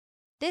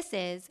This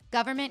is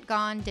Government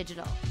Gone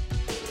Digital.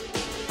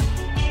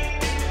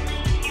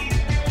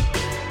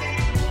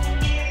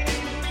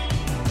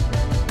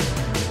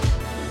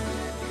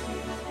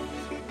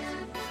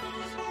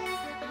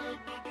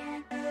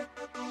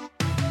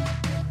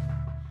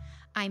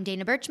 I'm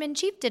Dana Birchman,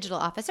 Chief Digital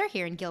Officer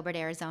here in Gilbert,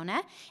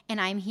 Arizona,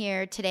 and I'm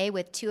here today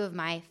with two of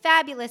my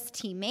fabulous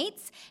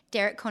teammates,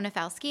 Derek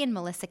Konofalski and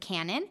Melissa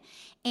Cannon.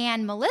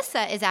 And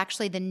Melissa is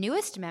actually the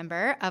newest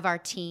member of our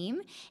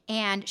team,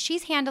 and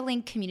she's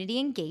handling community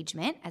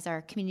engagement as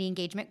our community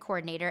engagement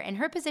coordinator, and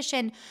her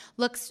position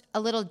looks a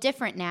little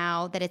different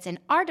now that it's in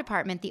our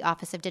department, the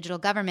Office of Digital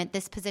Government.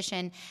 This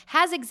position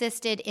has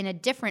existed in a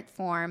different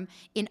form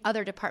in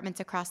other departments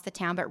across the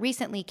town, but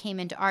recently came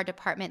into our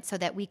department so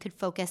that we could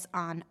focus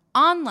on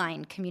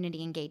online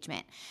community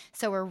engagement.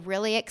 So we're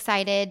really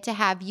excited to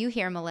have you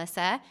here,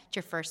 Melissa. It's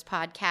your first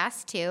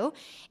podcast too.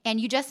 And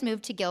you just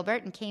moved to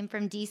Gilbert and came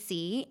from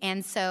DC.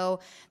 And so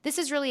this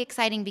is really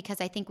exciting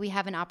because I think we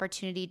have an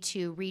opportunity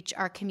to reach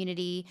our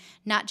community,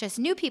 not just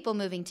new people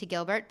moving to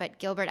Gilbert, but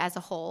Gilbert as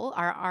a whole,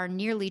 our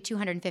nearly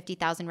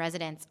 250,000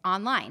 residents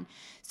online.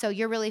 So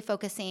you're really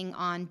focusing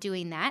on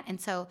doing that.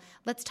 And so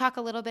let's talk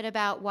a little bit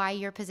about why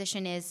your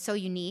position is so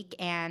unique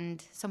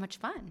and so much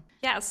fun.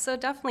 Yeah, so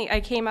definitely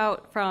I came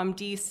out from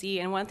DC,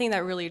 and one thing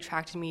that really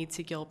attracted me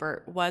to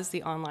Gilbert was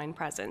the online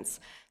presence.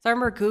 So I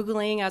remember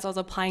Googling as I was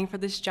applying for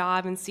this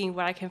job and seeing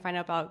what I can find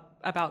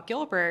about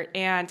Gilbert,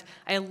 and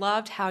I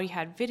loved how you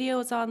had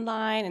videos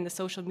online and the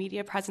social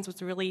media presence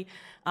was really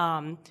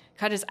kind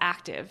of just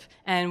active.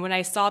 And when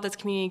I saw this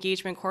community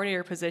engagement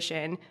coordinator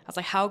position, I was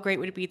like, how great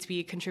would it be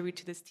to contribute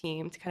to this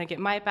team, to kind of get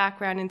my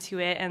background into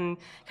it and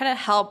kind of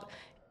help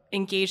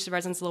engage the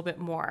residents a little bit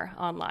more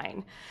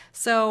online.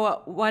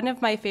 So one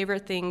of my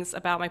favorite things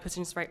about my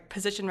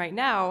position right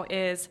now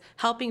is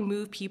helping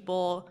move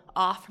people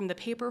off from the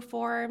paper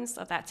forms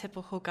of that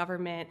typical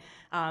government,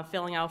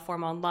 filling out a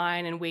form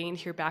online and waiting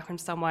to hear back from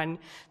someone,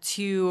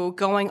 to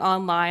going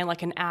online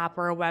like an app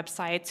or a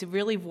website to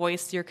really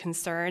voice your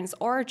concerns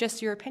or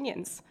just your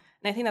opinions.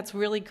 And I think that's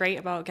really great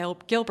about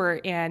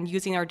Gilbert and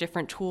using our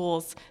different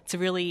tools to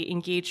really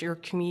engage your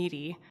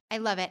community. I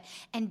love it.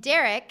 And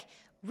Derek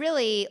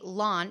really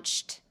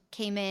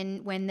came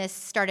in when this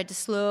started to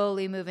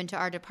slowly move into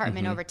our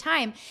department over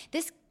time.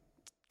 This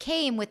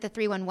came with the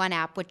 311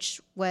 app,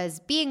 which was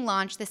being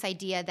launched, this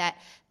idea that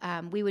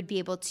we would be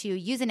able to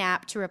use an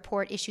app to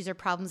report issues or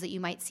problems that you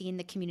might see in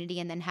the community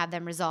and then have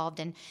them resolved.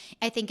 And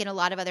I think in a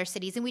lot of other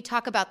cities, and we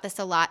talk about this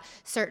a lot,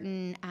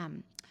 certain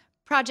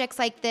projects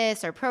like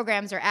this or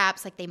programs or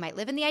apps, like they might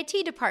live in the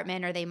IT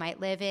department or they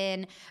might live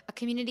in a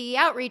community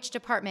outreach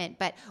department.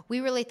 But we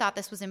really thought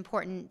this was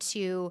important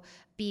to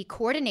be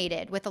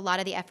coordinated with a lot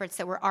of the efforts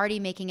that we're already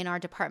making in our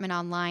department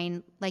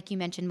online, like you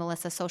mentioned,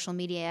 Melissa, social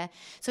media.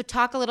 So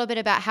talk a little bit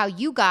about how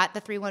you got the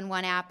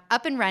 311 app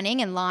up and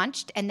running and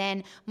launched, and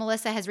then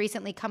Melissa has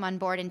recently come on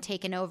board and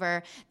taken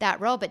over that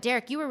role. But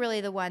Derek, you were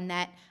really the one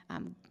that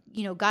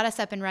got us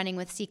up and running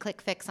with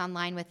SeeClickFix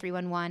online with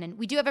 311. And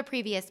we do have a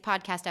previous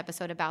podcast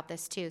episode about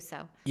this too.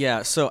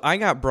 So I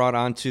got brought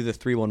onto the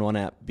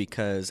 311 app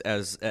because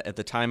at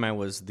the time I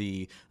was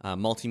the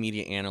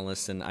multimedia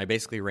analyst, and I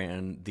basically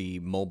ran the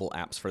mobile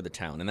apps for the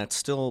town. And that's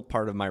still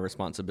part of my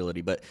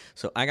responsibility. But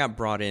so I got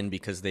brought in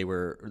because they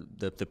were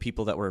the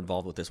people that were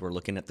involved with this were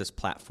looking at this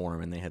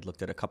platform, and they had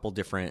looked at a couple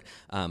different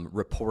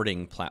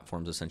reporting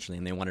platforms essentially,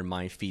 and they wanted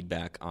my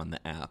feedback on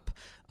the app.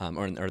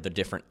 Or the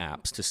different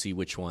apps to see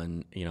which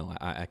one,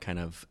 I kind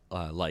of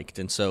liked.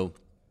 And so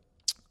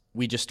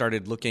we just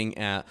started looking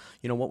at,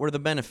 what were the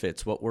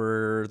benefits, what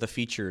were the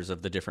features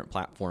of the different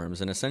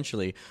platforms. And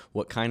essentially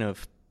what kind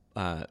of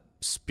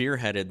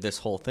spearheaded this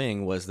whole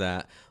thing was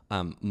that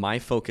my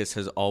focus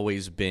has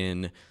always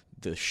been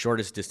the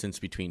shortest distance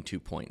between 2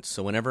 points.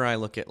 So whenever I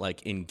look at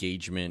like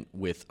engagement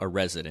with a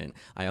resident,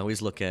 I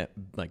always look at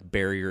like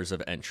barriers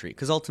of entry,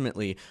 because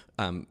ultimately,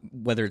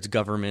 whether it's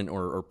government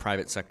or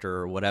private sector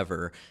or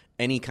whatever,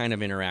 any kind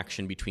of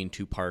interaction between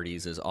two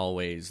parties is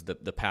always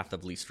the path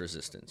of least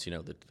resistance.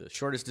 The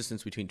shortest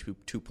distance between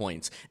two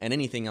points, and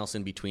anything else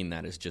in between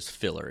that is just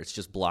filler. It's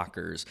just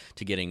blockers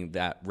to getting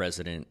that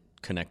resident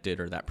connected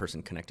or that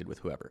person connected with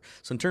whoever.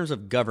 So in terms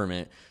of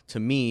government,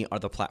 to me,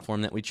 the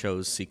platform that we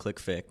chose,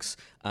 SeeClickFix,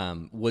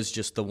 was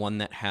just the one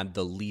that had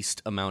the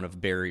least amount of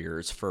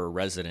barriers for a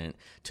resident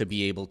to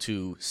be able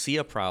to see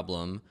a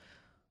problem,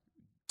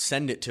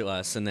 send it to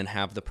us, and then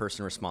have the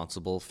person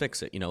responsible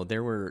fix it.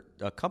 There were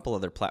a couple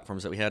other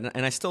platforms that we had,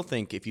 and I still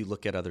think if you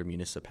look at other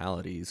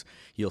municipalities,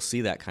 you'll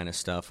see that kind of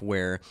stuff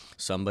where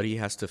somebody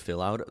has to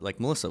fill out, like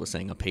Melissa was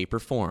saying, a paper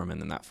form,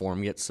 and then that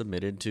form gets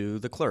submitted to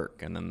the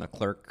clerk, and then the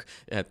clerk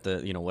at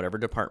the, whatever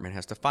department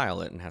has to file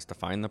it and has to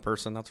find the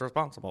person that's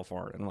responsible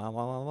for it, and blah,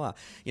 blah, blah,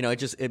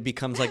 blah. It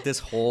becomes like this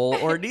whole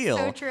ordeal.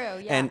 So true,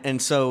 yeah. And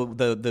so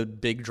the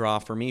big draw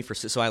for me,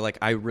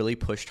 I really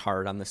pushed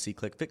hard on the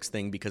SeeClickFix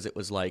thing, because it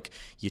was like,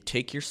 you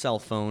take your cell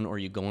phone or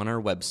you go on our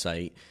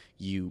website,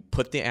 you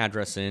put the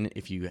address in.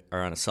 If you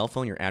are on a cell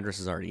phone, your address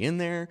is already in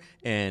there.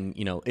 And,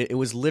 it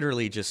was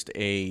literally just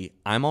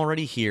I'm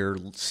already here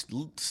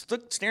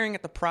staring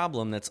at the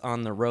problem that's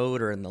on the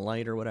road or in the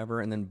light or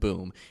whatever. And then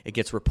boom, it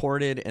gets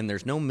reported and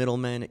there's no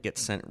middlemen. It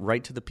gets sent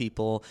right to the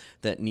people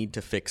that need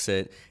to fix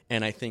it.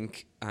 And I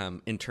think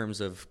in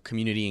terms of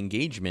community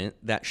engagement,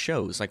 that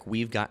shows. Like,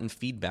 we've gotten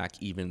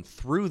feedback even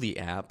through the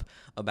app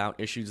about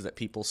issues that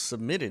people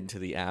submitted to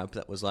the app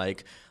that was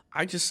like,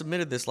 I just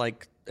submitted this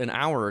like an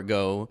hour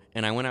ago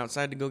and I went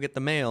outside to go get the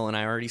mail and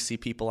I already see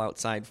people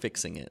outside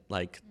fixing it.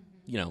 Like,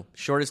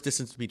 shortest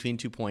distance between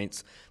 2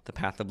 points, the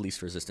path of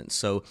least resistance.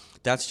 So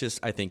that's just,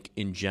 I think,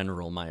 in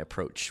general, my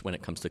approach when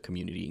it comes to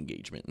community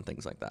engagement and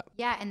things like that.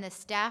 Yeah, and the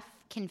staff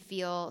can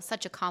feel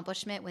such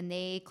accomplishment when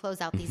they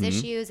close out these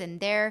issues, and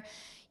they're,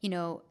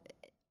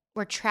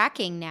 we're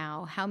tracking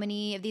now how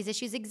many of these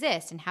issues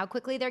exist and how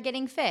quickly they're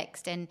getting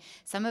fixed. And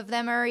some of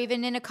them are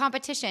even in a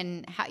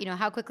competition.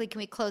 How quickly can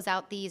we close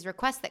out these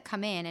requests that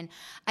come in? And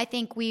I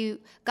think we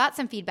got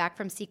some feedback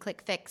from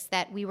SeeClickFix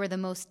that we were the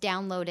most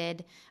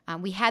downloaded.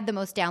 We had the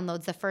most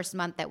downloads the first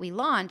month that we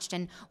launched.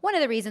 And one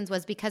of the reasons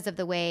was because of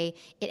the way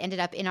it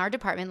ended up in our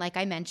department, like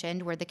I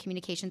mentioned, we're the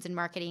communications and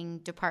marketing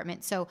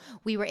department. So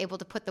we were able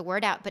to put the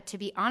word out. But to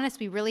be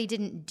honest, we really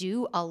didn't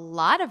do a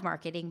lot of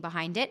marketing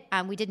behind it.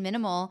 We did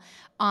minimal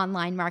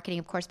online marketing,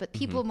 of course, but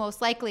people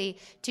most likely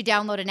to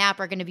download an app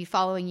are going to be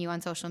following you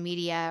on social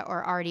media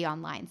or already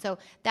online. So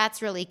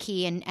that's really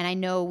key. And I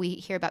know we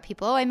hear about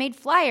people, I made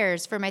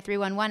flyers for my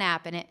 311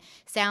 app, and it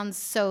sounds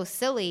so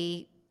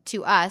silly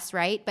to us,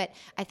 right? But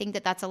I think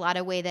that that's a lot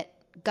of way that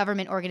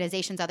government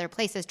organizations, other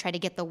places try to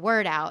get the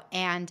word out.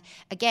 And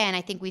again,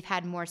 I think we've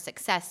had more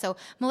success. So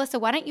Melissa,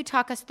 why don't you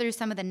talk us through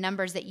some of the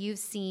numbers that you've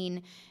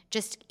seen,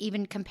 just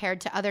even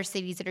compared to other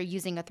cities that are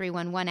using a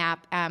 311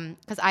 app?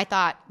 Because I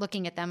thought,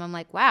 looking at them, I'm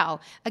like, wow.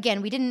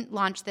 Again, we didn't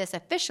launch this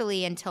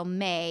officially until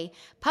May,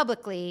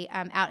 publicly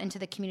out into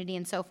the community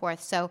and so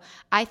forth. So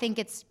I think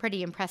it's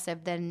pretty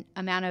impressive, the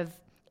amount of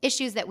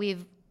issues that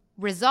we've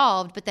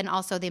resolved, but then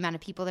also the amount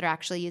of people that are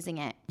actually using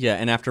it. Yeah,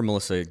 and after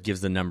Melissa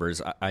gives the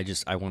numbers, I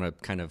want to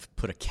kind of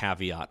put a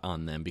caveat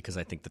on them because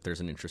I think that there's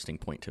an interesting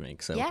point to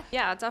make. So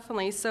yeah,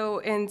 definitely. So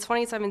in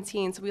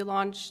 2017, so we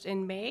launched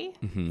in May.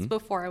 It's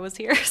before I was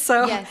here.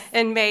 So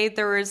in May,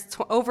 there was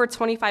over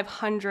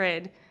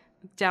 2,500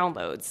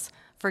 downloads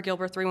for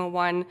Gilbert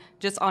 311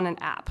 just on an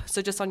app,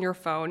 so just on your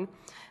phone.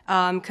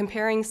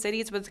 Comparing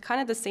cities with kind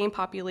of the same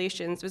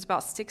populations, it was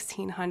about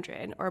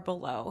 1,600 or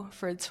below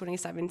for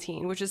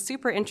 2017, which is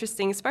super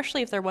interesting,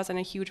 especially if there wasn't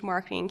a huge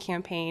marketing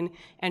campaign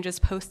and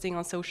just posting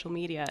on social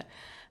media.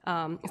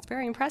 It's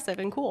very impressive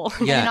and cool.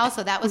 Yeah. And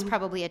also that was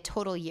probably a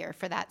total year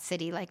for that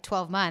city, like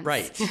 12 months.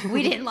 Right.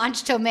 We didn't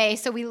launch till May,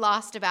 so we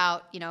lost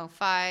about,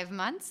 5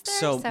 months there.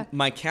 So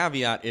my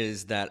caveat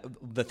is that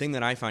the thing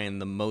that I find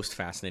the most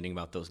fascinating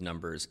about those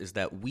numbers is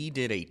that we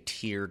did a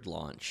tiered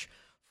launch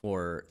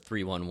for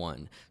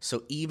 311.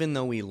 So even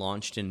though we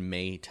launched in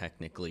May,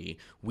 technically,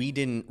 we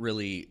didn't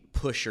really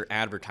push or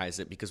advertise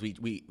it because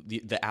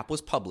the app was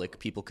public,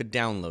 people could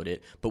download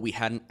it, but we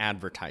hadn't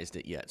advertised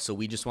it yet. So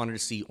we just wanted to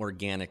see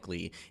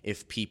organically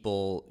if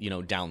people,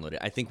 download it.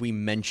 I think we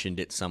mentioned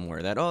it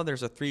somewhere that,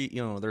 there's a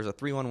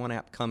 311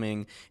 app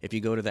coming. If you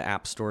go to the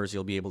app stores,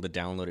 you'll be able to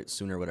download it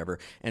soon or whatever.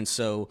 And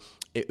so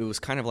it was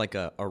kind of like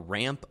a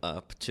ramp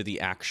up to the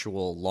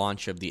actual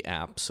launch of the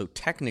app. So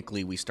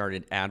technically we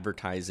started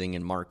advertising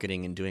and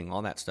marketing and doing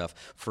all that stuff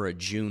for a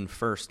June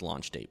 1st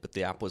launch date, but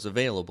the app was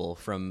available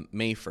from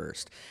May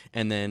 1st.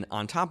 And then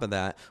on top of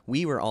that,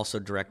 we were also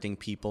directing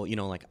people,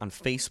 like on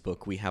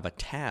Facebook, we have a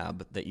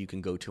tab that you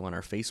can go to on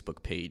our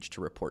Facebook page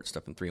to report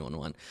stuff in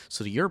 311.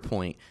 So to your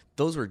point,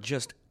 those were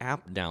just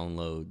app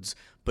downloads,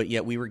 but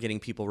yet we were getting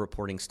people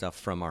reporting stuff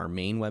from our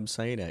main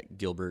website at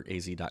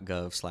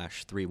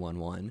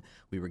gilbertaz.gov/311.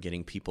 We were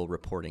getting people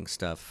reporting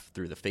stuff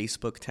through the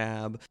Facebook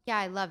tab. Yeah,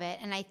 I love it.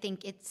 And I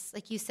think it's,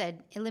 like you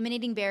said,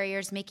 eliminating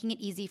barriers, making it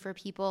easy for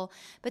people,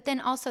 but then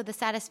also the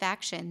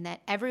satisfaction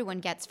that everyone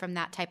gets from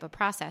that type of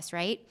process,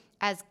 right?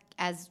 As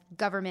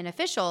government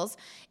officials,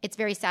 it's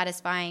very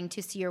satisfying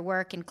to see your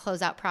work and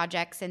close out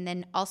projects, and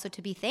then also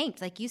to be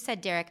thanked. Like you said,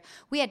 Derek,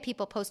 we had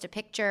people post a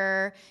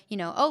picture,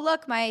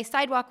 look, my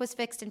sidewalk was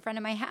fixed in front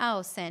of my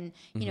house, and,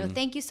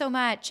 thank you so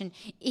much. And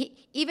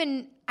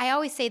even, I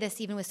always say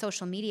this even with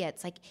social media,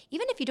 it's like,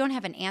 even if you don't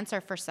have an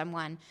answer for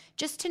someone,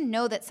 just to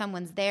know that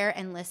someone's there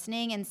and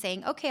listening and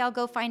saying, okay, I'll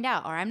go find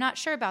out, or I'm not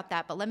sure about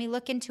that, but let me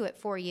look into it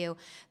for you.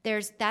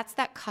 That's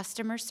that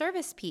customer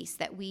service piece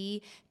that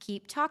we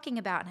keep talking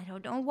about, and I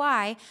don't know why,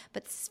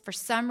 but for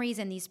some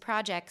reason, these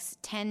projects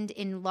tend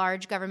in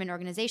large government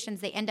organizations,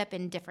 they end up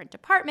in different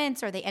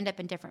departments or they end up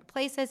in different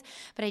places.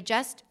 But I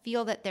just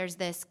feel that there's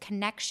this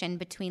connection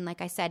between, like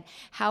I said,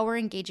 how we're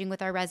engaging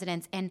with our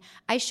residents. And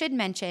I should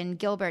mention,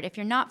 Gilbert, if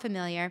you're not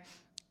familiar,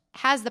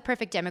 has the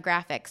perfect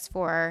demographics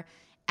for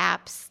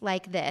apps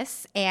like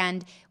this.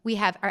 And we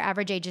have, our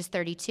average age is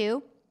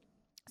 32.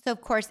 So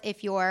of course,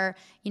 if you're,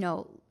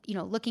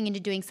 looking into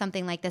doing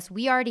something like this,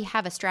 we already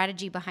have a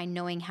strategy behind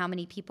knowing how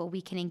many people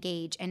we can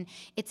engage. And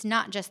it's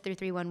not just through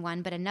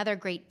 311, but another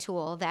great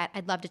tool that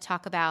I'd love to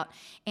talk about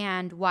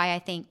and why I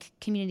think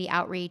community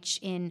outreach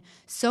in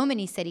so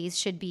many cities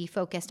should be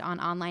focused on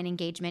online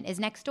engagement is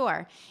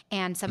Nextdoor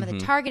and some of the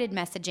targeted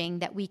messaging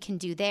that we can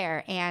do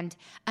there. And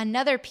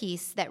another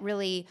piece that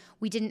really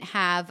we didn't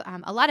have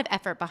a lot of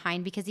effort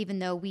behind, because even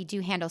though we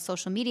do handle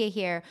social media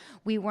here,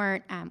 we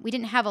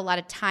didn't have a lot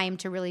of time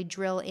to really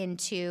drill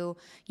into,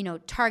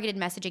 targeted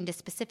messaging to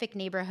specific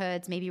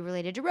neighborhoods, maybe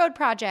related to road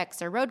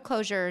projects or road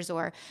closures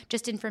or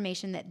just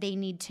information that they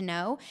need to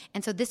know.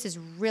 And so this is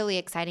really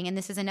exciting. And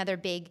this is another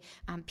big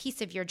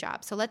piece of your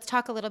job. So let's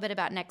talk a little bit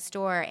about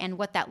Nextdoor and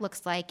what that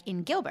looks like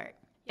in Gilbert.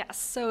 Yes,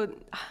 so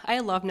I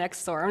love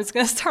Nextdoor. I'm just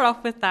going to start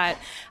off with that.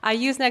 I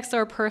use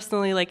Nextdoor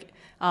personally,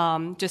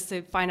 just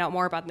to find out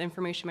more about the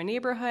information in my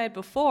neighborhood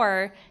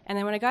before. And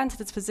then when I got into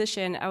this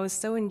position, I was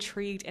so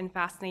intrigued and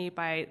fascinated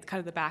by kind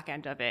of the back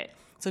end of it.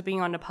 So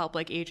being on the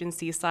public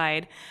agency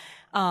side,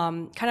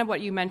 kind of what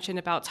you mentioned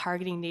about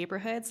targeting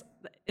neighborhoods,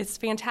 it's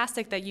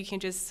fantastic that you can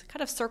just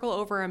kind of circle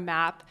over a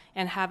map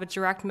and have a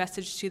direct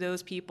message to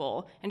those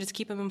people and just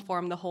keep them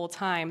informed the whole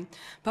time.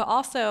 But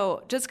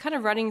also, just kind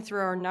of running through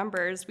our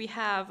numbers, we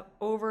have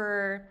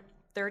over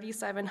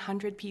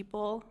 3,700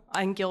 people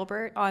on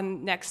Gilbert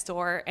on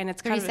Nextdoor, and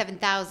it's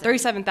 37,000.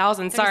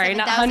 37,000, sorry,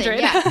 not 100.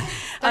 Yeah.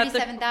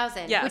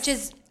 37,000, yes. Which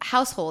is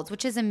households,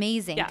 which is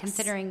amazing, yes,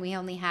 considering we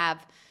only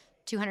have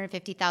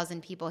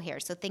 250,000 people here.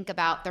 So think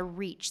about the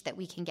reach that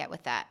we can get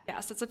with that.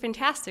 Yes, it's a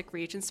fantastic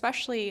reach,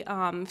 especially,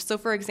 so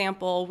for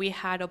example, we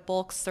had a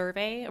bulk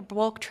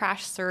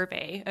trash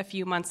survey a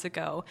few months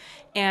ago,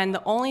 and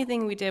the only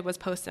thing we did was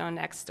post it on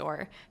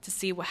Nextdoor to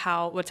see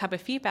what type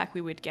of feedback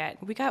we would get.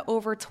 We got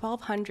over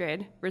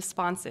 1,200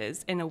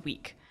 responses in a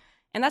week.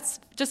 And that's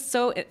just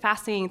so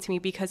fascinating to me,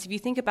 because if you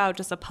think about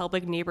just a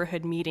public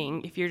neighborhood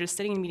meeting, if you're just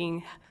sitting in a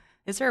meeting,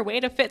 is there a way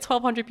to fit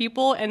 1,200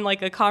 people in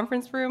like a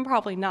conference room?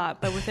 Probably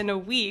not, but within a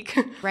week.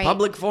 Right.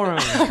 Public forum.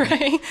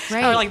 Right?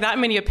 Right. Or like that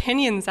many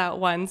opinions at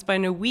once, but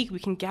in a week we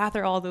can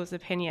gather all those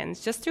opinions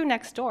just through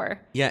Nextdoor.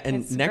 Yeah, and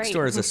It's Nextdoor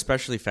great. is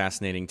especially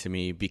fascinating to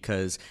me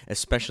because,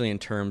 especially in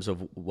terms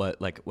of what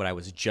I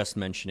was just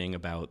mentioning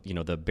about,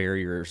 the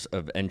barriers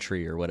of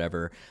entry or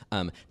whatever,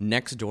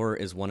 Nextdoor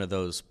is one of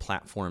those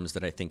platforms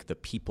that I think the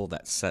people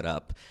that set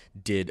up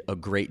did a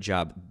great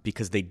job,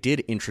 because they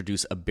did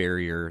introduce a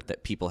barrier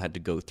that people had to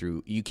go through.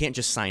 You can't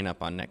just sign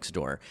up on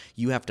Nextdoor.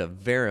 You have to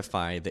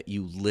verify that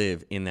you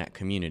live in that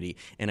community.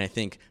 And I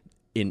think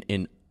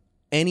in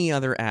any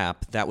other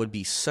app, that would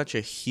be such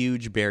a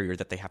huge barrier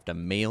that they have to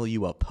mail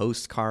you a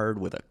postcard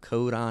with a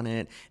code on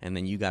it, and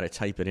then you got to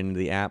type it into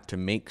the app to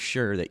make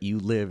sure that you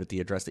live at the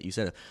address that you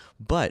said.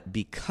 But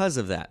because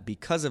of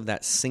that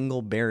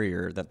single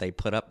barrier that they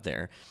put up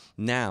there,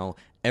 now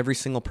every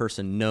single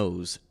person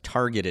knows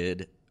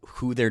targeted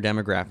who their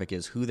demographic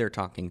is, who they're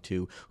talking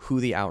to, who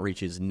the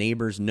outreach is.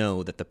 Neighbors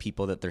know that the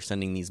people that they're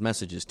sending these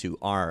messages to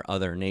are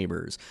other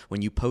neighbors.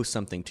 When you post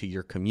something to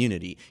your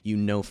community, you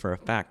know for a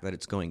fact that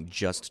it's going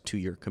just to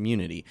your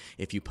community.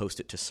 If you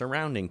post it to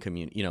surrounding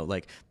community,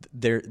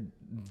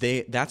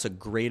 that's a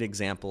great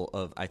example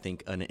of, I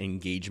think, an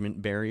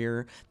engagement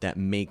barrier that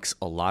makes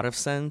a lot of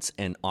sense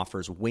and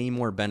offers way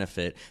more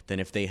benefit than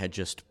if they had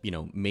just,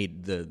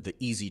 made the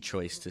easy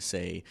choice to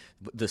say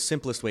the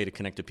simplest way to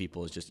connect to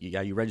people is just,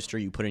 you register,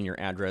 you put in your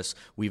address,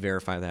 we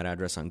verify that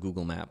address on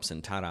Google Maps,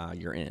 and ta-da,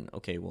 you're in.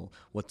 Okay, well,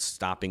 what's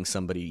stopping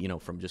somebody,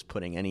 from just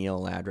putting any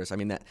old address? I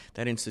mean,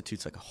 that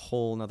institutes like a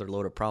whole nother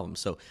load of problems.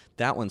 So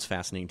that one's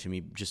fascinating to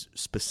me, just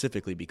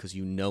specifically because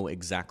you know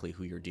exactly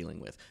who you're dealing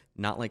with.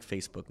 Not like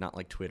Facebook, not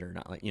like Twitter,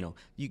 not like,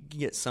 you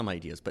get some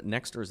ideas, but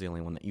Nextdoor is the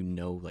only one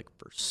that like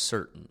for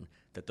certain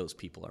that those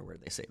people are where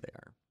they say they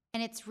are.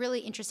 And it's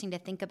really interesting to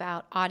think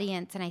about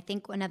audience. And I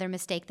think another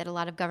mistake that a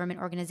lot of government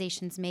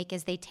organizations make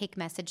is they take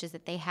messages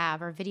that they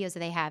have or videos that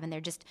they have, and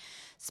they're just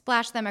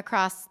splash them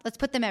across. Let's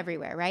put them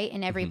everywhere, right?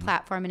 In every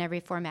platform, in every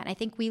format. And I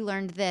think we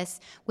learned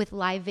this with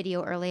live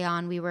video early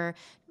on. We were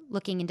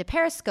looking into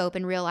Periscope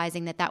and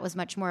realizing that was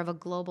much more of a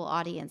global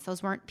audience.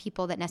 Those weren't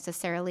people that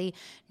necessarily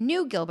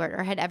knew Gilbert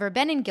or had ever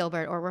been in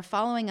Gilbert or were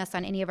following us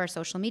on any of our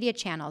social media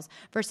channels,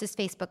 versus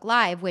Facebook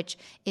Live, which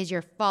is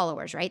your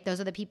followers, right? Those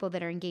are the people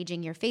that are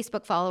engaging. Your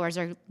Facebook followers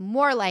are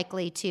more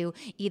likely to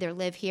either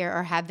live here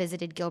or have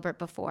visited Gilbert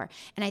before.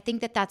 And I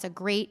think that's a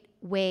great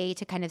way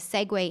to kind of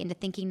segue into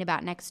thinking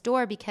about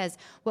Nextdoor, because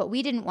what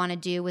we didn't want to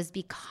do was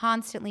be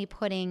constantly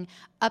putting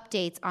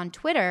updates on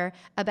Twitter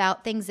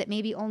about things that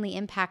maybe only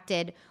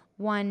impacted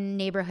one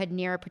neighborhood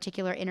near a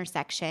particular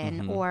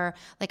intersection. Or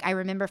like, I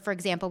remember, for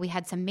example, we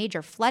had some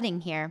major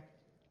flooding here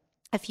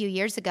a few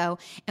years ago,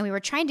 and we were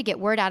trying to get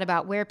word out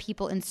about where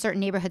people in certain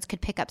neighborhoods could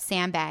pick up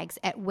sandbags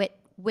at what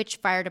which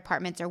fire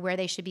departments or where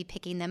they should be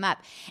picking them up.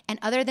 And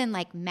other than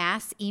like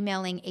mass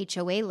emailing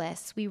HOA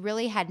lists, we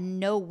really had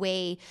no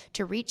way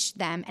to reach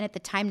them. And at the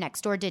time,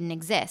 Nextdoor didn't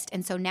exist.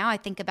 And so now I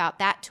think about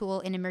that tool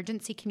in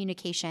emergency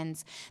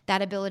communications,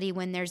 that ability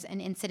when there's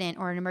an incident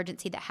or an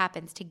emergency that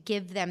happens to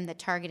give them the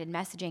targeted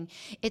messaging.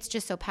 It's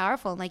just so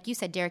powerful. And like you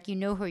said, Derek, you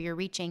know who you're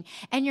reaching,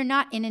 and you're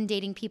not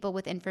inundating people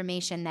with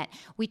information. That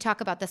we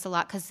talk about this a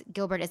lot because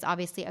Gilbert is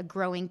obviously a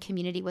growing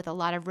community with a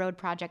lot of road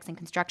projects and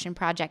construction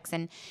projects.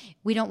 And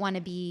we don't want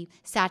to be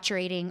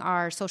saturating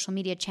our social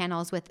media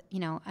channels with,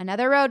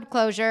 another road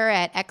closure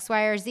at X,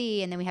 Y, or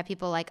Z. And then we have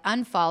people like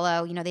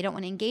unfollow, they don't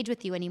want to engage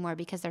with you anymore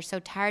because they're so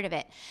tired of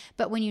it.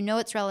 But when you know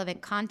it's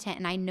relevant content,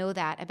 and I know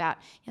that about,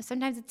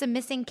 sometimes it's a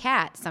missing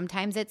cat.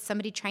 Sometimes it's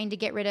somebody trying to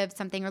get rid of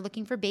something or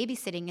looking for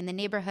babysitting in the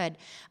neighborhood.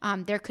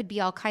 There could be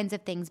all kinds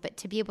of things, but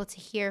to be able to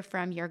hear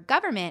from your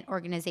government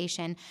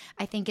organization,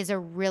 I think is a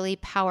really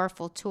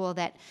powerful tool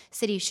that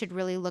cities should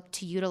really look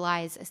to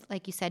utilize,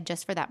 like you said,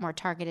 just for that more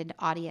targeted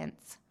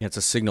audience. Yeah, it's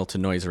a signal to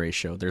noise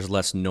ratio. There's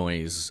less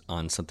noise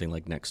on something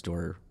like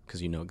Nextdoor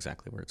because you know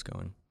exactly where it's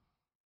going.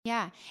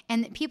 Yeah,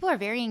 and people are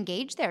very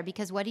engaged there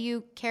because what do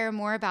you care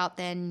more about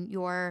than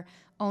your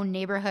own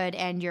neighborhood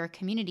and your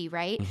community,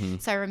 right? Mm-hmm.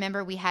 So I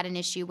remember we had an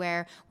issue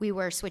where we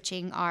were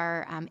switching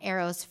our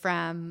arrows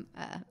from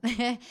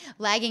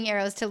lagging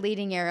arrows to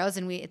leading arrows,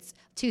 and it's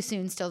too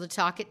soon still to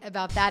talk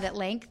about that at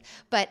length.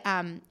 But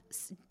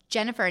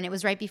Jennifer, and it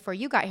was right before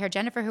you got here,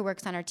 Jennifer, who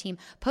works on our team,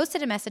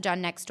 posted a message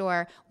on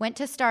Nextdoor, went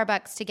to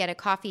Starbucks to get a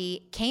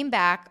coffee, came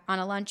back on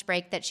a lunch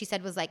break that she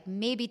said was like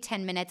maybe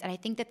 10 minutes. And I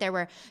think that there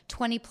were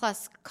 20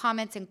 plus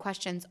comments and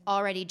questions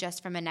already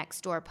just from a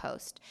Nextdoor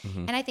post.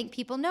 Mm-hmm. And I think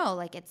people know,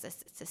 like, it's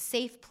a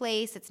safe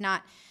place. It's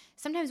not...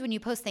 Sometimes when you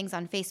post things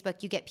on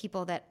Facebook, you get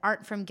people that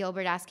aren't from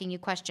Gilbert asking you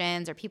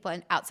questions, or people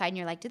outside, and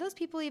you're like, do those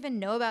people even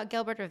know about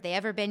Gilbert, or have they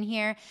ever been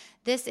here?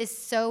 This is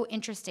so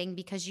interesting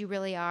because you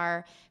really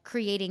are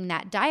creating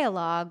that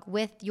dialogue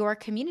with your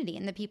community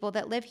and the people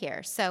that live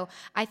here. So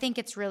I think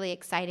it's really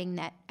exciting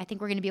that I think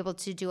we're going to be able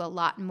to do a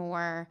lot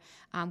more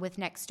with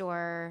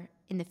Nextdoor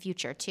in the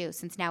future too,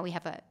 since now we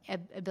have a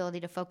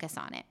ability to focus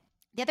on it.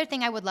 The other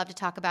thing I would love to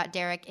talk about,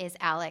 Derek, is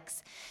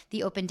Alex,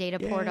 the open data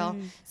portal.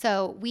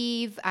 So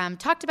we've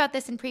talked about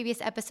this in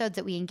previous episodes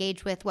that we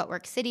engage with What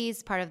Works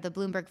Cities, part of the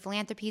Bloomberg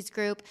Philanthropies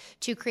group,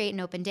 to create an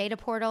open data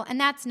portal. And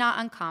that's not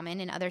uncommon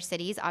in other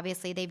cities.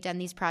 Obviously, they've done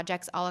these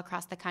projects all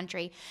across the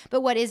country.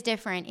 But what is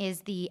different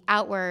is the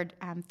outward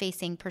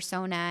facing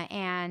persona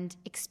and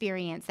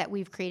experience that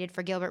we've created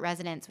for Gilbert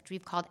residents, which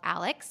we've called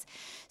Alex.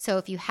 So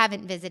if you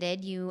haven't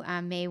visited, you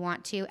may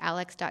want to,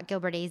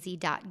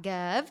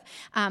 alex.gilbertaz.gov.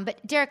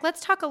 But Derek,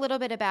 let's talk a little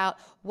bit about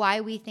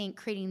why we think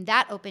creating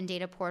that open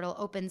data portal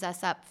opens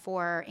us up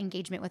for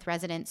engagement with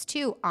residents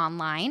too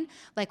online,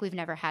 like we've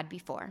never had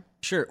before.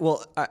 Sure.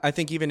 Well, I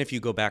think even if you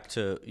go back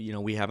to,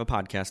 we have a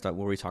podcast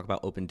where we talk about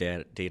open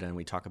data and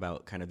we talk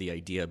about kind of the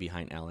idea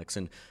behind Alex.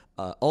 And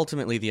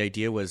ultimately, the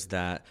idea was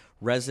that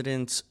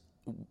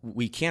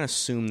we can't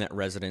assume that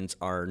residents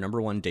are,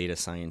 number one, data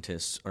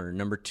scientists, or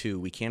number two,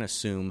 we can't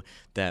assume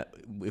that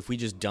if we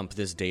just dump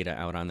this data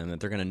out on them that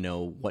they're going to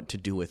know what to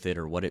do with it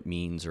or what it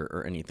means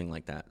or anything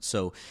like that.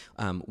 So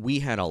we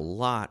had a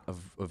lot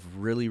of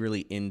really,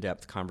 really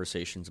in-depth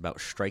conversations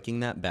about striking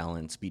that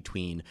balance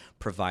between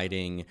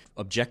providing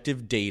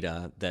objective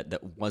data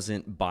that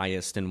wasn't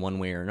biased in one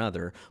way or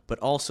another, but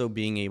also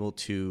being able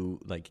to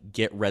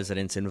get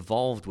residents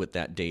involved with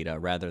that data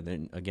rather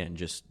than, again,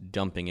 just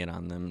dumping it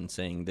on them and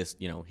saying this,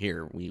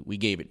 here, we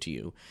gave it to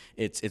you.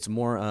 It's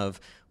more of,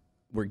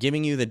 we're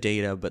giving you the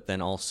data, but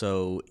then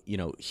also,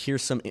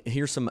 here's some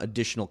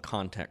additional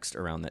context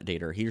around that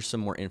data, or here's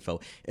some more info.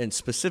 And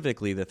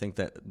specifically, the thing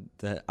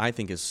that I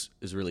think is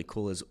really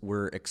cool is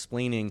we're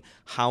explaining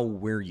how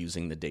we're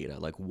using the data,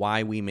 like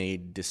why we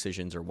made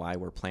decisions or why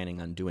we're planning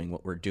on doing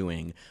what we're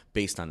doing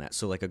based on that.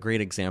 So like a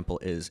great example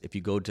is if you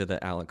go to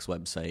the Alex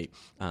website,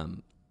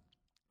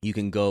 you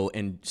can go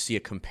and see a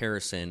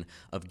comparison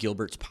of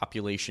Gilbert's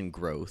population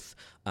growth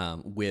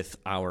with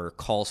our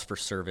calls for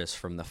service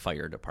from the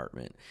fire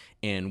department.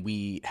 And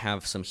we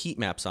have some heat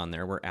maps on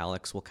there where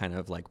Alex will kind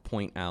of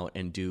point out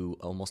and do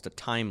almost a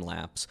time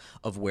lapse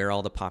of where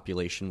all the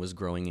population was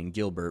growing in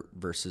Gilbert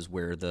versus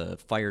where the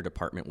fire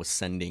department was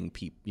sending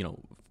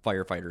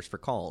firefighters for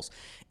calls.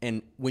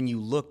 And when you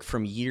look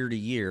from year to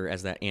year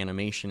as that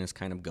animation is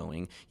kind of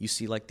going, you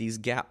see these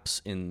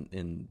gaps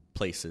in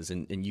places,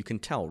 and you can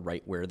tell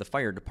right where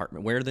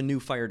the new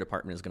fire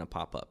department is going to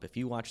pop up. If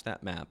you watch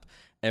that map,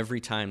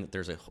 every time that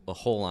there's a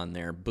hole on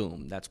there,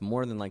 boom, that's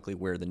more than likely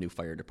where the new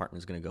fire department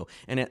is going to go.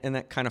 And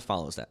that kind of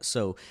follows that.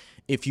 So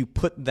if you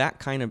put that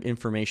kind of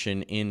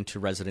information into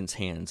residents'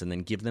 hands and then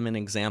give them an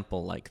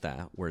example like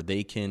that where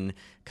they can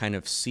kind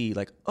of see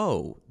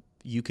oh,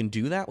 you can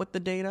do that with the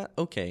data?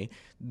 Okay,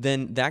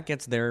 then that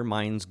gets their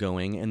minds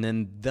going, and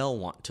then they'll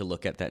want to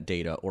look at that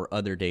data or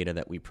other data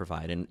that we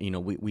provide. And,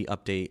 we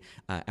update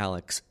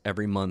Alex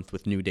every month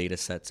with new data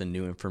sets and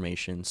new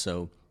information.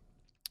 So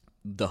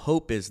the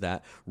hope is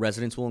that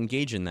residents will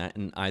engage in that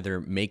and either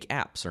make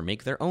apps or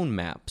make their own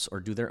maps or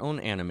do their own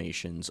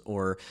animations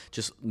or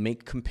just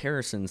make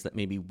comparisons that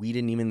maybe we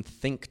didn't even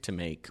think to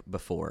make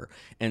before.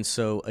 And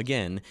so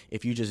again,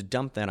 if you just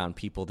dump that on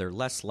people, they're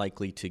less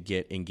likely to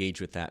get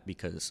engaged with that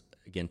because,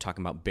 again,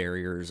 talking about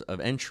barriers of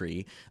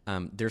entry,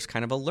 there's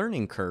kind of a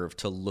learning curve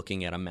to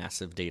looking at a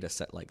massive data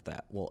set like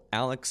that. Well,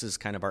 Alex is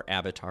kind of our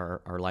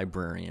avatar, our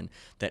librarian,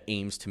 that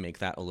aims to make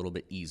that a little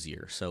bit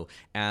easier. So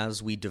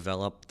as we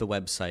develop the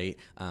website,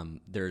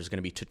 there's going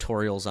to be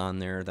tutorials on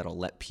there that'll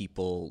let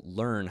people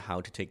learn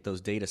how to take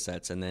those data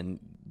sets and then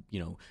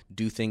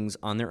do things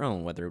on their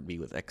own, whether it be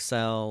with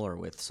Excel or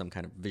with some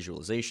kind of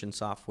visualization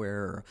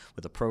software or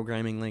with a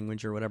programming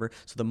language or whatever.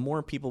 So the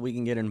more people we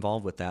can get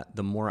involved with that,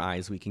 the more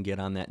eyes we can get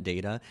on that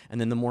data, and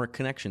then the more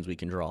connections we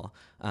can draw.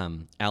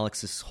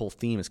 Alex's whole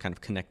theme is kind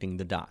of connecting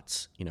the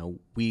dots.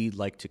 We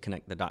like to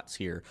connect the dots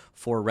here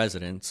for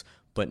residents,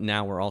 but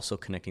now we're also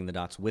connecting the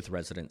dots with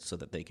residents so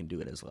that they can do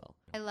it as well.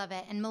 I love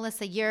it. And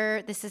Melissa,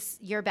 this is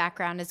your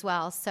background as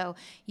well. So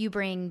you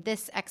bring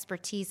this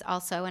expertise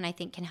also, and I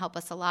think can help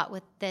us a lot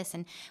with this.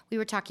 And we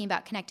were talking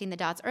about connecting the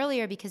dots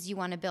earlier because you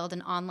want to build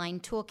an online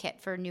toolkit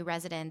for new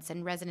residents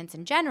and residents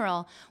in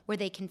general where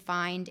they can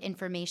find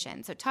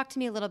information. So talk to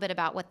me a little bit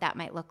about what that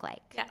might look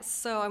like. Yes,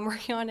 so I'm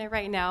working on it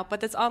right now, but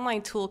this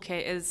online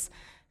toolkit is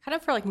kind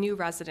of for like new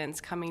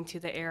residents coming to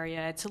the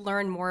area to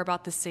learn more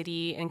about the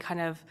city and kind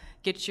of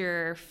get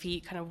your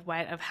feet kind of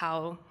wet of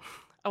how,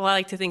 well, I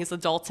like to think is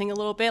adulting a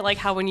little bit, like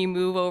how when you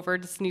move over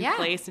to this new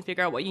place and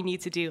figure out what you need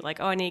to do, like,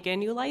 I need to get a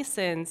new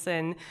license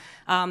and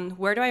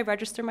where do I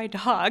register my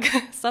dog,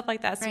 stuff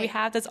like that. So we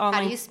have this online.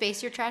 How do you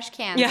space your trash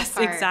cans? Yes,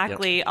 apart?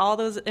 exactly. Yep. All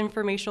those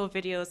informational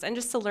videos and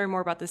just to learn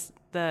more about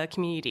the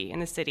community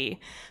and the city.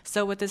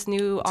 So with this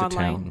new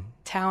online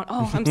town.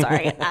 Oh, I'm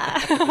sorry.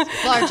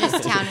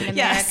 Largest town in America.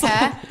 Yes.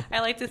 I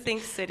like to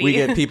think city. We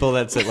get people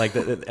that say, like,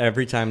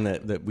 every time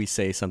that we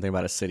say something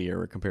about a city or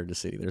we're compared to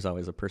city, there's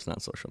always a person on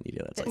social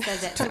media that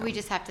says it. So we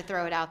just have to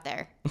throw it out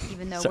there,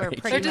 even though we're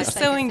pretty They're much just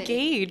like so a city.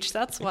 engaged.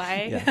 That's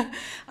why.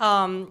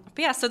 But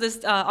yeah, so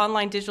this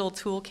online digital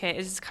toolkit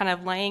is kind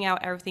of laying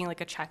out everything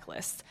like a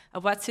checklist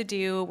of what to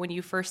do when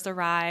you first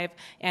arrive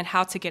and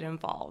how to get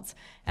involved.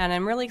 And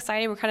I'm really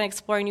excited. We're kind of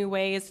exploring new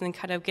ways and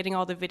kind of getting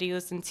all the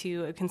videos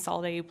into a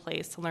consolidated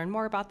place to learn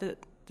more about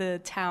the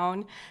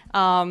town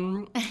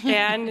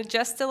and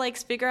just to like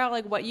figure out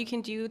like what you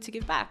can do to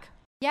give back.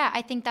 Yeah,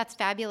 I think that's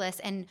fabulous.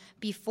 And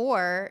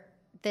before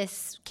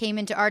this came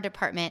into our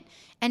department,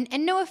 and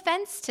no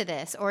offense to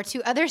this or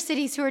to other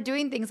cities who are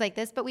doing things like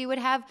this, but we would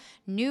have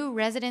new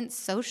resident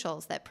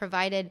socials that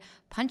provided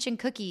punch and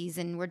cookies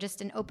and were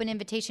just an open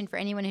invitation for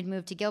anyone who'd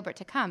moved to Gilbert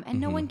to come, and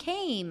no one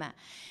came.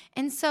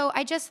 And so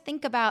I just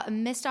think about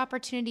missed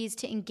opportunities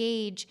to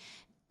engage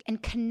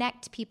and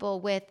connect people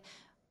with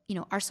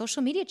our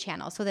social media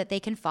channels so that they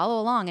can follow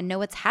along and know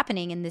what's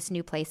happening in this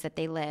new place that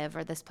they live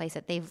or this place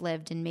that they've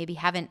lived and maybe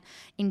haven't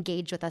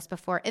engaged with us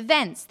before.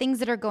 Events, things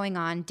that are going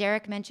on.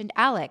 Derek mentioned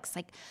Alex.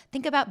 Like,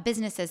 think about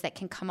businesses that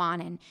can come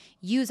on and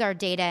use our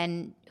data,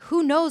 and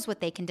who knows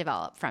what they can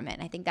develop from it.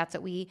 And I think that's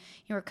what we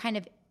are kind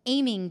of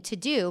aiming to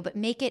do, but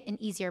make it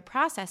an easier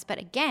process. But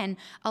again,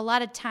 a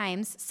lot of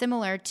times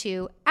similar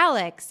to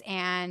Alex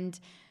and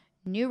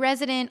new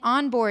resident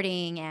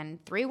onboarding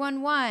and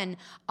 311,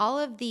 all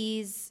of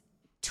these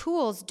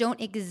tools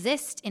don't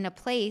exist in a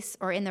place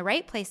or in the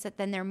right place that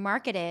then they're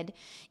marketed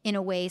in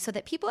a way so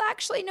that people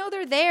actually know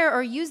they're there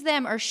or use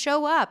them or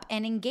show up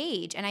and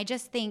engage. And I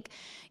just think,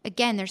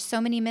 again, there's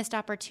so many missed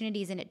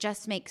opportunities, and it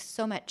just makes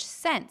so much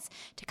sense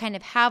to kind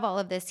of have all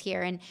of this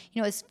here. And,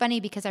 it's funny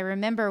because I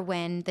remember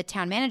when the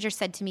town manager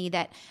said to me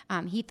that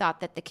he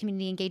thought that the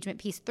community engagement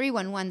piece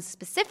 311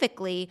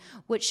 specifically,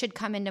 which should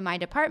come into my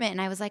department.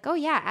 And I was like, oh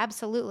yeah,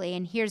 absolutely.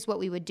 And here's what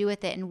we would do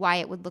with it and why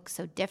it would look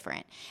so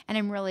different. And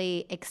I'm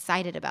really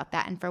excited about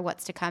that and for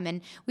what's to come.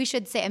 And we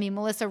should say,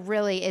 Melissa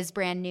really is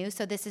brand new.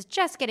 So this is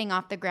just getting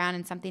off the ground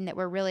and something that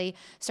we're really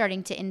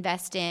starting to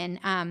invest in.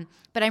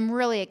 But I'm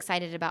really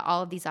excited about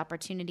all of these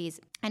opportunities.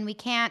 And we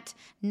can't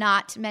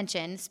not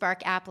mention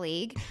Spark App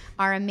League,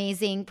 our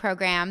amazing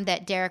program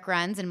that Derek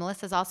runs and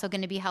Melissa's also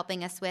going to be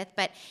helping us with.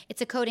 But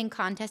it's a coding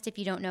contest, if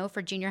you don't know,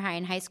 for junior high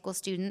and high school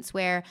students,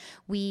 where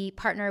we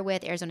partner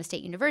with Arizona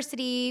State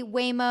University,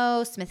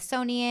 Waymo,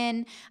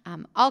 Smithsonian,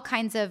 all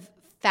kinds of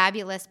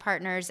fabulous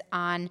partners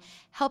on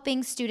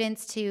helping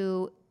students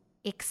to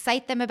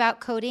excite them about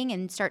coding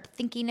and start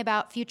thinking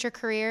about future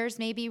careers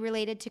maybe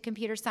related to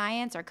computer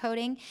science or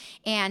coding.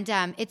 And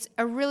it's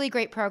a really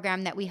great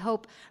program that we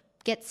hope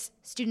gets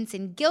students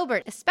in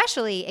Gilbert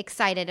especially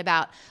excited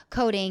about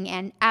coding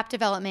and app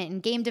development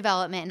and game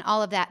development and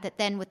all of that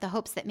then with the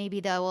hopes that maybe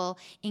they will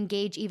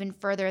engage even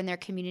further in their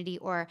community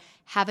or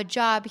have a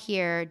job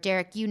here.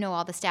 Derek, you know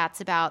all the stats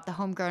about the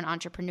homegrown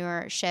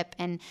entrepreneurship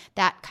and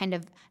that kind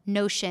of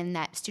notion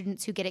that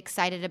students who get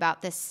excited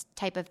about this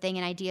type of thing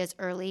and ideas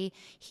early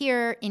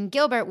here in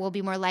Gilbert will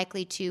be more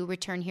likely to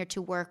return here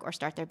to work or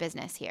start their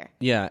business here.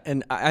 Yeah,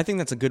 and I think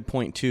that's a good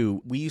point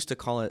too. We used to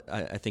call it,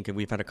 I think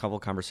we've had a couple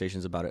of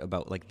conversations about it,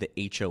 about like the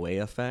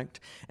HOA effect.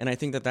 And I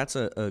think that that's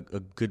a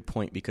good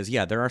point because,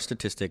 yeah, there are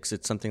statistics.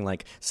 It's something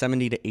like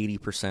 70 to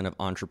 80% of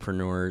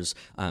entrepreneurs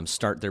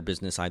start their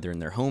business either in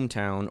their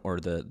hometown or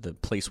the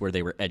place where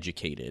they were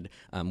educated,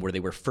 where they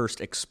were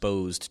first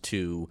exposed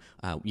to,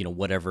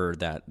 whatever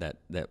that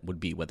would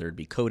be, whether it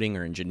be coding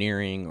or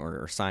engineering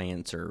or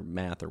science or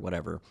math or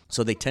whatever.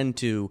 So they tend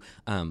to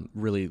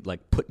really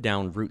like put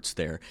down roots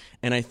there.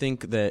 And I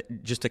think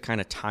that just to kind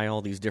of tie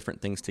all these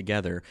different things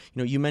together,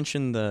 you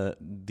mentioned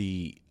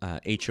the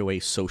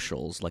HOA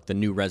socials, like the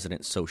new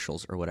resident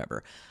socials or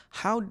whatever.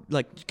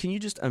 Can you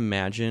just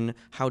imagine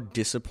how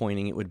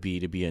disappointing it would be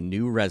to be a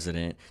new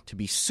resident, to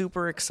be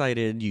super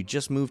excited, you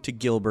just moved to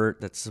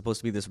Gilbert, that's supposed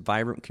to be this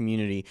vibrant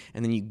community,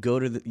 and then you go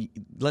to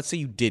let's say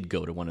you did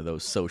go to one of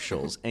those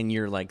socials, and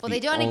you're like, well, they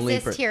don't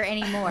exist here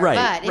anymore,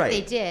 right, but if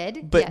they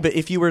did. But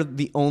if you were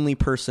the only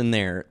person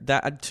there,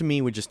 that to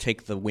me would just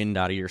take the wind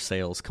out of your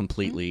sails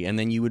completely, and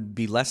then you would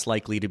be less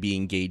likely to be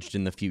engaged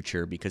in the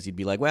future because you'd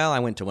be like, well, I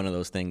went to one of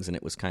those things and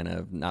it was kind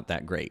of not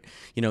that great.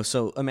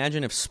 So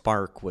imagine if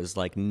Spark was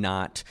like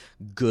not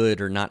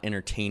good or not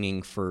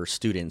entertaining for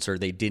students, or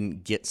they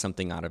didn't get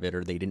something out of it,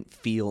 or they didn't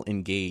feel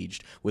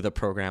engaged with a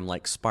program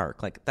like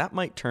Spark. Like that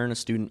might turn a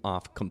student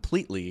off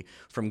completely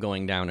from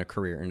going down a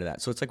career into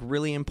that. So it's like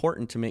really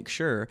important to make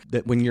sure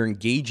that when you're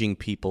engaging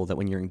people, that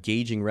when you're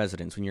engaging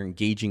residents, when you're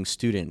engaging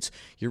students,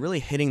 you're really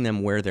hitting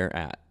them where they're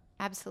at.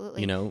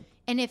 Absolutely.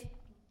 And if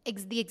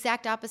the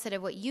exact opposite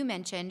of what you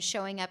mentioned,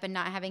 showing up and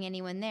not having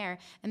anyone there,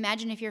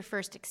 imagine if your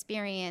first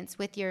experience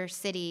with your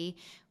city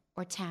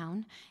or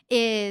town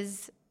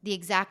is the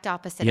exact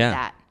opposite of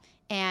that.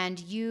 And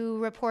you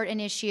report an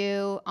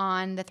issue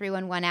on the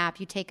 311 app,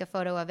 you take a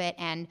photo of it,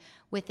 and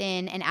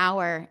within an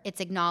hour, it's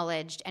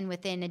acknowledged, and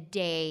within a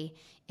day,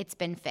 it's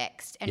been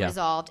fixed and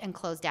resolved and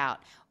closed out.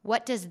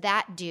 What does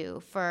that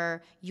do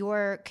for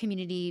your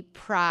community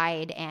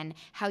pride and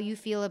how you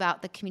feel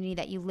about the community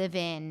that you live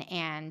in,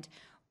 and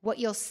what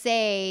you'll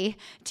say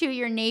to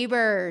your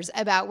neighbors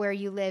about where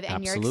you live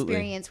and your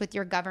experience with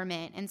your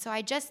government? And so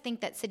I just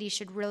think that cities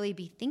should really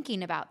be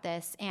thinking about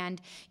this.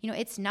 And,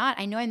 it's not,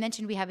 I know I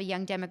mentioned we have a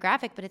young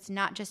demographic, but it's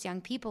not just young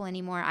people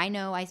anymore. I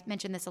know I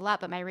mentioned this a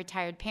lot, but my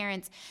retired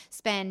parents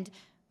spend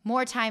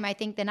more time, I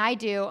think, than I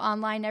do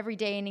online every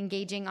day and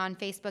engaging on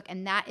Facebook,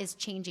 and that is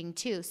changing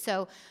too.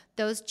 So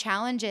those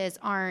challenges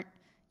aren't,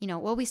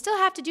 we still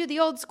have to do the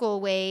old school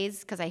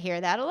ways, because I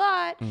hear that a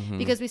lot,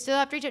 because we still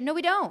have to reach out. No,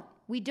 we don't.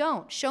 We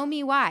don't. Show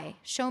me why.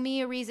 Show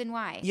me a reason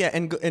why. Yeah,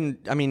 and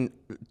I mean,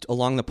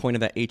 along the point of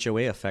that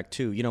HOA effect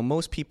too,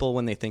 most people,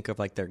 when they think of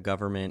like their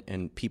government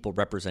and people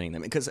representing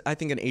them, because I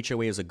think an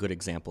HOA is a good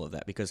example of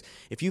that, because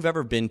if you've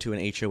ever been to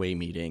an HOA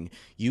meeting,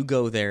 you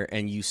go there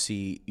and you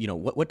see,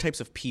 what types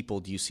of people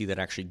do you see that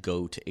actually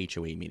go to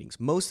HOA meetings?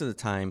 Most of the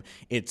time,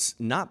 it's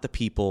not the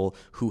people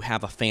who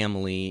have a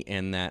family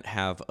and that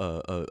have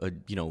a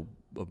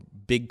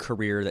big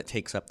career that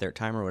takes up their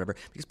time or whatever,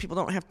 because people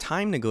don't have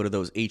time to go to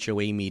those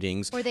HOA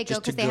meetings. Or they go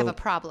because they have a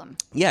problem.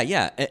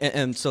 Yeah.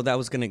 And so that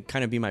was going to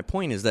kind of be my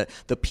point, is that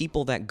the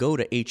people that go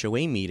to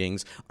HOA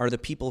meetings are the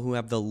people who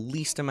have the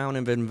least amount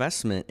of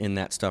investment in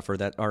that stuff, or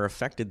that are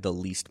affected the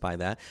least by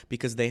that,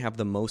 because they have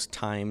the most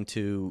time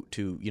to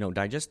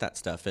digest that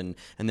stuff. And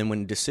then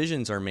when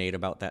decisions are made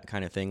about that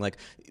kind of thing, like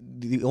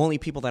the only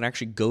people that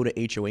actually go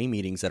to HOA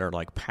meetings that are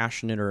like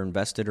passionate or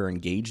invested or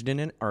engaged in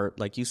it are,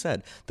 like you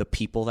said, the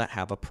people that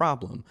have a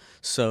problem.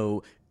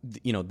 So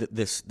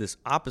this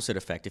opposite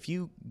effect, if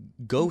you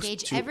go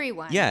engage to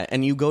everyone,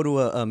 and you go to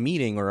a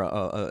meeting or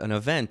an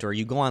event, or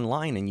you go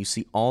online and you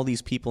see all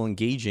these people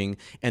engaging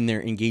and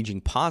they're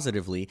engaging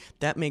positively,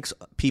 that makes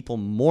people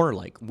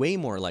way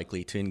more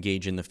likely to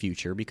engage in the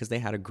future, because they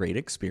had a great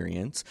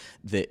experience,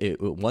 that it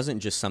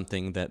wasn't just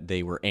something that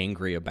they were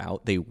angry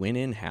about. They went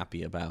in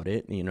happy about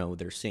it.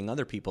 They're seeing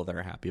other people that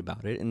are happy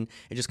about it, and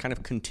it just kind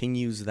of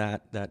continues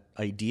that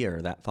idea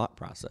or that thought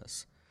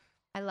process.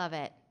 I love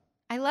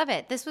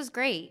it. This was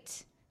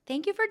great.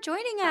 Thank you for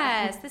joining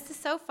us. This is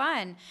so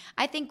fun.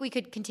 I think we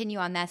could continue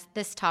on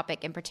this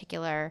topic in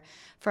particular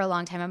for a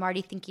long time. I'm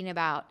already thinking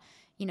about,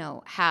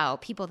 how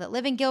people that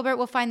live in Gilbert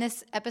will find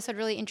this episode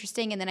really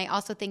interesting. And then I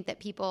also think that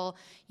people,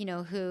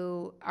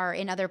 who are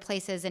in other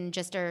places and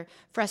just are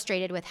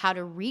frustrated with how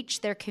to reach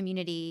their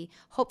community,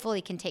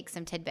 hopefully can take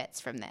some tidbits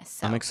from this.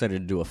 So. I'm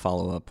excited to do a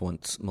follow-up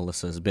once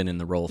Melissa has been in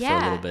the role for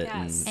a little bit.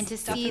 Yes. And to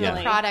see the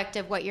product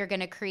of what you're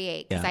going to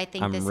create. Because I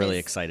think I'm really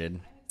excited.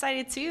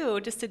 Excited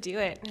too, just to do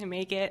it and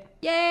make it.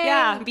 Yay!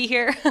 Yeah, be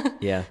here.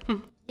 Yeah.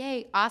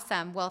 Yay,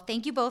 awesome. Well,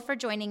 thank you both for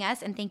joining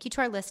us, and thank you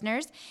to our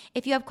listeners.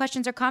 If you have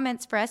questions or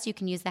comments for us, you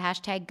can use the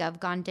hashtag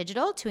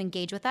GovGoneDigital to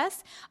engage with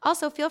us.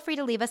 Also, feel free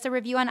to leave us a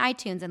review on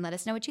iTunes and let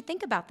us know what you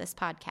think about this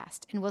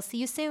podcast. And we'll see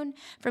you soon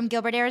from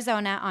Gilbert,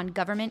 Arizona on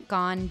Government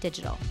Gone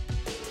Digital.